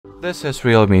This is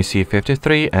Realme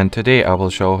C53 and today I will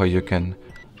show how you can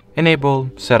enable,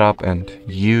 set up and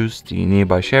use the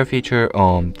nearby share feature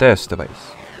on this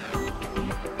device.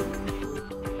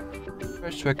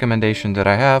 First recommendation that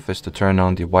I have is to turn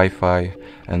on the Wi-Fi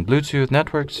and Bluetooth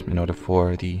networks in order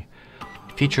for the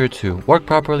feature to work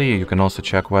properly. You can also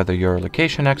check whether your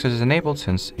location access is enabled,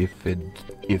 since if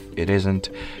it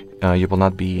isn't, you will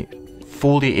not be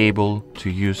fully able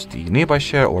to use the nearby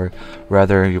share, or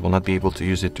rather you will not be able to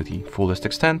use it to the fullest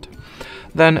extent.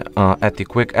 Then at the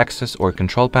quick access or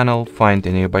control panel, find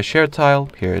the nearby share tile.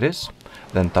 Here it is.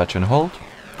 Then touch and hold.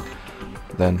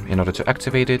 Then in order to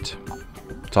activate it,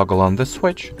 toggle on this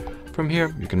switch. From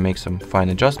here you can make some fine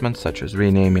adjustments, such as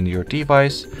renaming your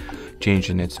device,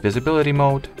 changing its visibility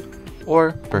mode,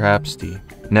 or perhaps the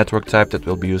network type that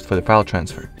will be used for the file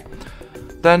transfer.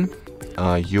 Then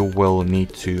you will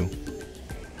need to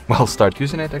start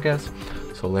using it, I guess.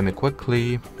 So let me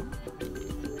quickly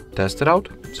test it out.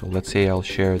 So let's say I'll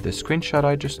share this screenshot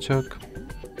I just took.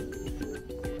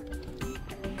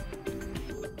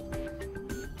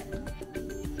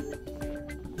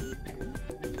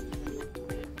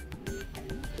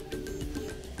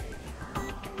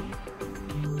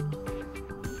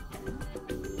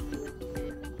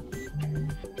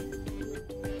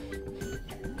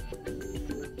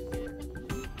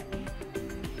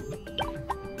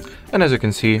 And as you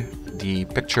can see, the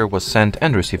picture was sent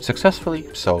and received successfully,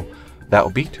 so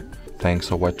that'll be it. Thanks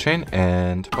for watching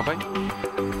and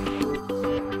bye-bye.